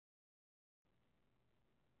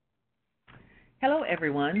Hello,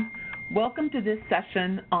 everyone. Welcome to this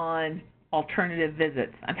session on alternative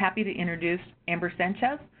visits. I'm happy to introduce Amber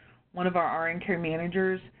Sanchez, one of our RN care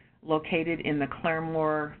managers located in the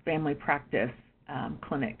Claremore Family Practice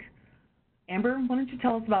Clinic. Amber, why don't you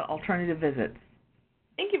tell us about alternative visits?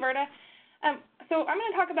 Thank you, Berta. So I'm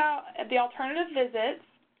going to talk about the alternative visits.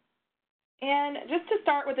 And just to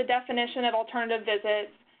start with the definition of alternative visits,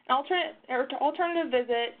 an alternative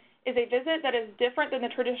visit is a visit that is different than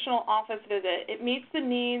the traditional office visit. It meets the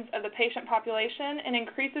needs of the patient population and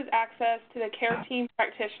increases access to the care team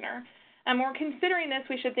practitioner. And when we're considering this,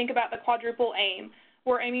 we should think about the quadruple aim.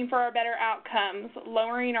 We're aiming for our better outcomes,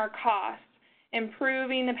 lowering our costs,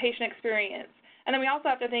 improving the patient experience. And then we also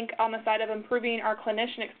have to think on the side of improving our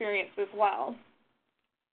clinician experience as well.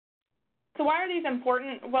 So why are these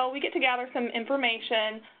important? Well, we get to gather some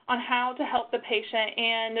information on how to help the patient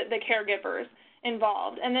and the caregivers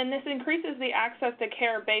involved, and then this increases the access to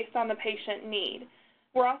care based on the patient need.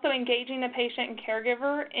 We're also engaging the patient and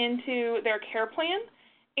caregiver into their care plan,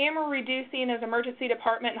 and we're reducing those emergency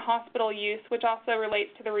department and hospital use, which also relates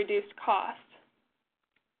to the reduced cost.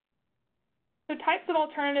 So types of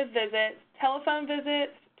alternative visits: telephone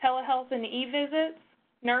visits, telehealth and e-visits,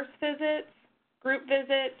 nurse visits, group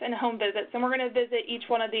visits, and home visits, and we're going to visit each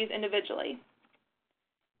one of these individually.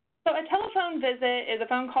 So a telephone visit is a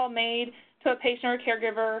phone call made to a patient or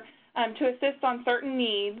caregiver to assist on certain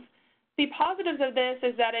needs. The positives of this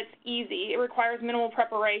is that it's easy. It requires minimal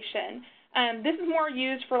preparation. This is more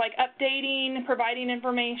used for like updating, providing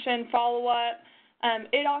information, follow-up.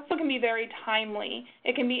 It also can be very timely.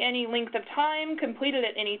 It can be any length of time, completed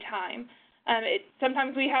at any time.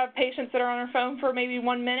 Sometimes we have patients that are on our phone for maybe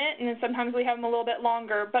 1 minute, and then sometimes we have them a little bit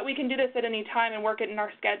longer, but we can do this at any time and work it in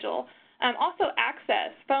our schedule. Also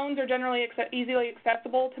access. Phones are generally easily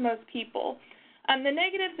accessible to most people. The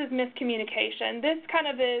negatives is miscommunication. This kind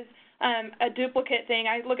of is a duplicate thing.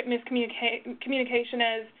 I look at miscommunication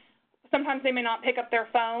as sometimes they may not pick up their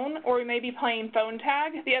phone, or we may be playing phone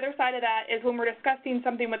tag. The other side of that is when we're discussing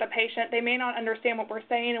something with a patient, they may not understand what we're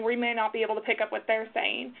saying, and we may not be able to pick up what they're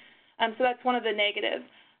saying. So that's one of the negatives.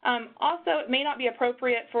 Also, it may not be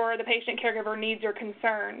appropriate for the patient caregiver needs or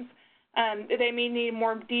concerns. They may need a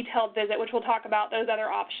more detailed visit, which we'll talk about those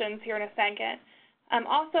other options here in a second.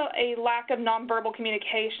 Also, a lack of nonverbal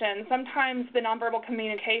communication. Sometimes the nonverbal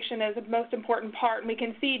communication is the most important part, and we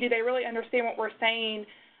can see, do they really understand what we're saying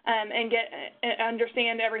and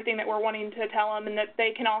understand everything that we're wanting to tell them, and that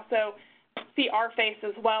they can also see our face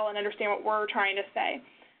as well and understand what we're trying to say.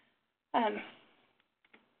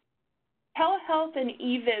 Telehealth and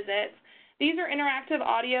e-visits. These are interactive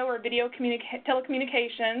audio or video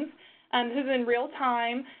telecommunications. This is in real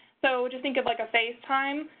time, so just think of like a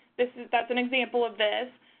FaceTime. That's an example of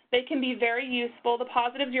this. They can be very useful. The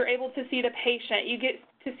positives, you're able to see the patient. You get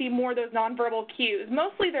to see more of those nonverbal cues,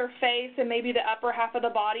 mostly their face and maybe the upper half of the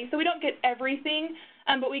body, so we don't get everything,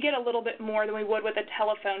 but we get a little bit more than we would with a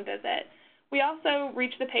telephone visit. We also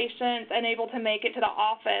reach the patients and able to make it to the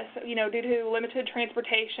office, due to limited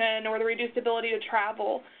transportation or the reduced ability to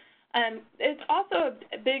travel. It's also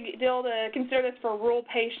a big deal to consider this for rural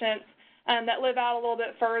patients that live out a little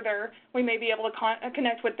bit further. We may be able to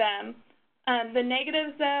connect with them. The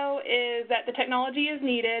negatives, though, is that the technology is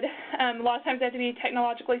needed. A lot of times they have to be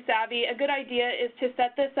technologically savvy. A good idea is to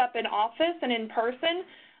set this up in office and in person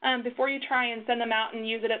before you try and send them out and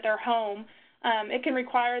use it at their home. It can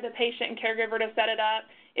require the patient and caregiver to set it up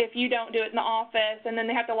if you don't do it in the office, and then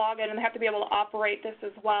they have to log in and they have to be able to operate this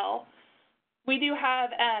as well. We do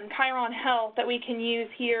have Chiron Health that we can use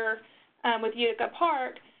here with Utica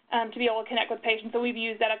Park to be able to connect with patients, so we've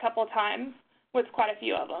used that a couple of times with quite a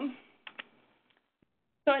few of them.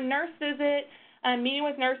 So a nurse visit, meeting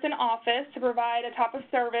with nurse in office to provide a type of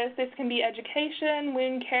service. This can be education,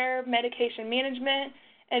 wound care, medication management,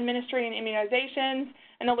 administering immunizations,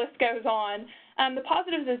 and the list goes on. The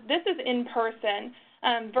positives is this is in person,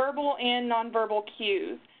 verbal and nonverbal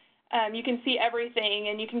cues. You can see everything,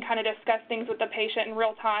 and you can kind of discuss things with the patient in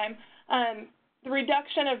real time. The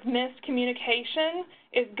reduction of missed communication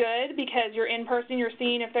is good because you're in person, you're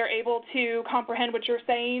seeing if they're able to comprehend what you're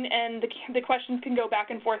saying, and the questions can go back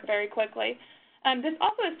and forth very quickly. This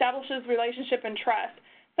also establishes relationship and trust.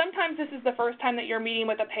 Sometimes this is the first time that you're meeting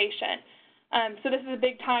with a patient. So this is a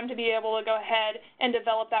big time to be able to go ahead and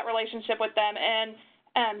develop that relationship with them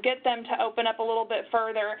and get them to open up a little bit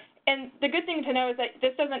further. And the good thing to know is that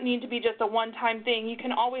this doesn't need to be just a one-time thing. You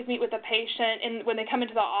can always meet with a patient when they come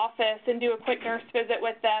into the office and do a quick nurse visit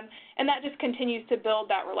with them, and that just continues to build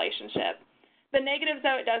that relationship. The negatives,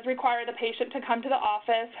 though, it does require the patient to come to the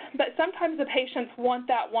office, but sometimes the patients want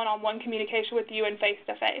that one-on-one communication with you and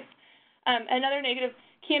face-to-face. Another negative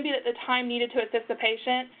can be that the time needed to assist the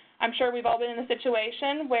patient. I'm sure we've all been in a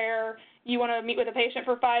situation where you want to meet with a patient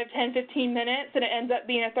for 5, 10, 15 minutes, and it ends up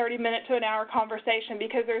being a 30-minute to an hour conversation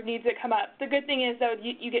because there's needs that come up. The good thing is, though,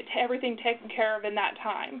 you get everything taken care of in that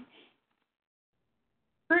time.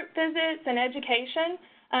 Group visits and education.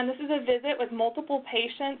 This is a visit with multiple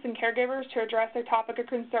patients and caregivers to address a topic of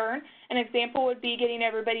concern. An example would be getting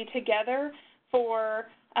everybody together for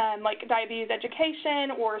like diabetes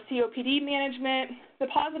education or COPD management. The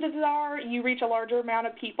positives are you reach a larger amount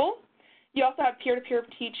of people. You also have peer-to-peer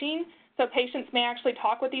teaching, so patients may actually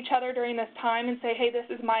talk with each other during this time and say, hey, this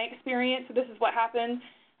is my experience, this is what happened,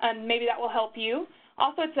 and maybe that will help you.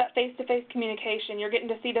 Also, it's that face-to-face communication. You're getting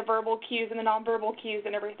to see the verbal cues and the nonverbal cues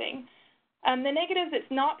and everything. The negatives, it's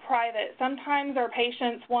not private. Sometimes our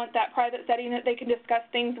patients want that private setting that they can discuss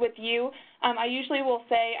things with you. I usually will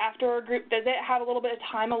say after a group visit, have a little bit of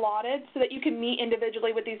time allotted so that you can meet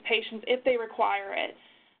individually with these patients if they require it.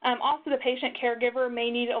 Also, the patient caregiver may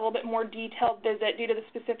need a little bit more detailed visit due to the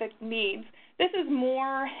specific needs. This is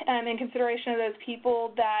more in consideration of those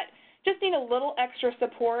people that just need a little extra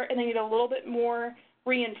support and they need a little bit more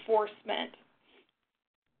reinforcement.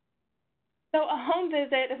 So a home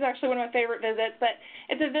visit is actually one of my favorite visits, but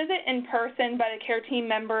it's a visit in person by the care team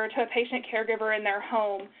member to a patient caregiver in their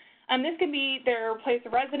home. This can be their place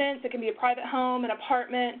of residence, it can be a private home, an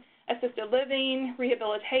apartment, assisted living,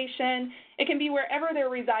 rehabilitation. It can be wherever they're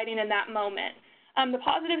residing in that moment. The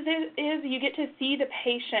positives is you get to see the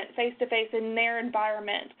patient face-to-face in their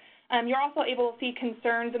environment. You're also able to see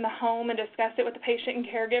concerns in the home and discuss it with the patient and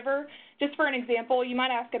caregiver. Just for an example, you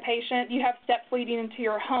might ask a patient, do you have steps leading into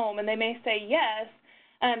your home? And they may say yes.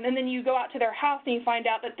 And then you go out to their house and you find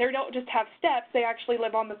out that they don't just have steps, they actually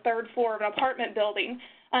live on the 3rd floor of an apartment building.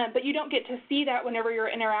 But you don't get to see that whenever you're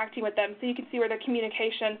interacting with them, so you can see where the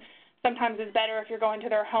communication sometimes is better if you're going to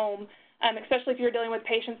their home, especially if you're dealing with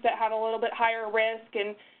patients that have a little bit higher risk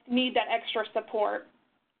and need that extra support.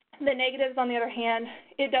 The negatives, on the other hand,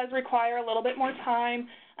 it does require a little bit more time,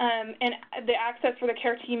 and the access for the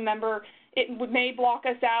care team member, it may block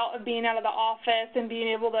us out of being out of the office and being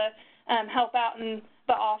able to help out in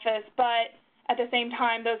the office, but at the same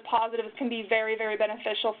time, those positives can be very, very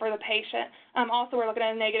beneficial for the patient. Also, we're looking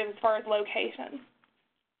at a negative as far as location.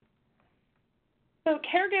 So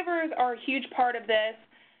caregivers are a huge part of this.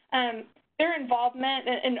 Their involvement,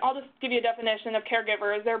 and I'll just give you a definition of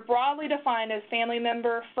caregivers, they're broadly defined as family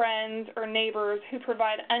member, friends, or neighbors who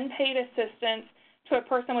provide unpaid assistance to a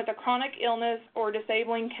person with a chronic illness or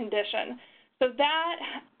disabling condition. So that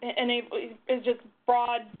is just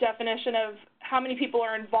broad definition of how many people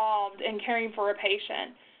are involved in caring for a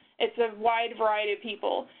patient. It's a wide variety of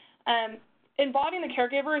people. Involving the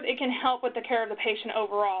caregivers, it can help with the care of the patient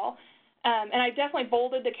overall. And I definitely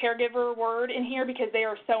bolded the caregiver word in here because they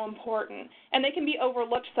are so important. And they can be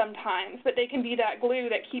overlooked sometimes, but they can be that glue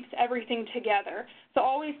that keeps everything together. So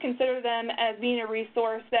always consider them as being a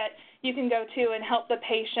resource that you can go to and help the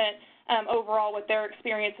patient overall with their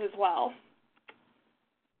experience as well.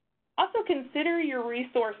 Also consider your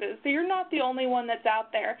resources. So you're not the only one that's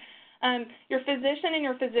out there. Your physician and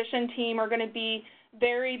your physician team are going to be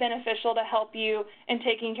very beneficial to help you in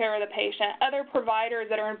taking care of the patient. Other providers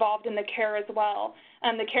that are involved in the care as well.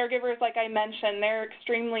 The caregivers, like I mentioned, they're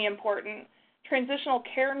extremely important. Transitional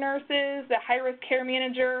care nurses, the high-risk care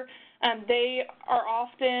manager, they are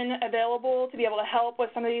often available to be able to help with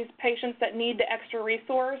some of these patients that need the extra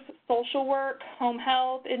resource. Social work, home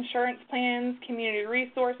health, insurance plans, community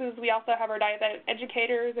resources. We also have our diabetic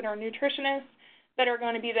educators and our nutritionists that are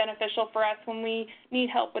going to be beneficial for us when we need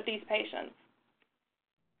help with these patients.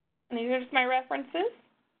 And these are just my references.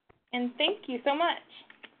 And thank you so much.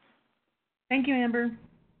 Thank you, Amber.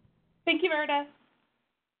 Thank you, Meredith.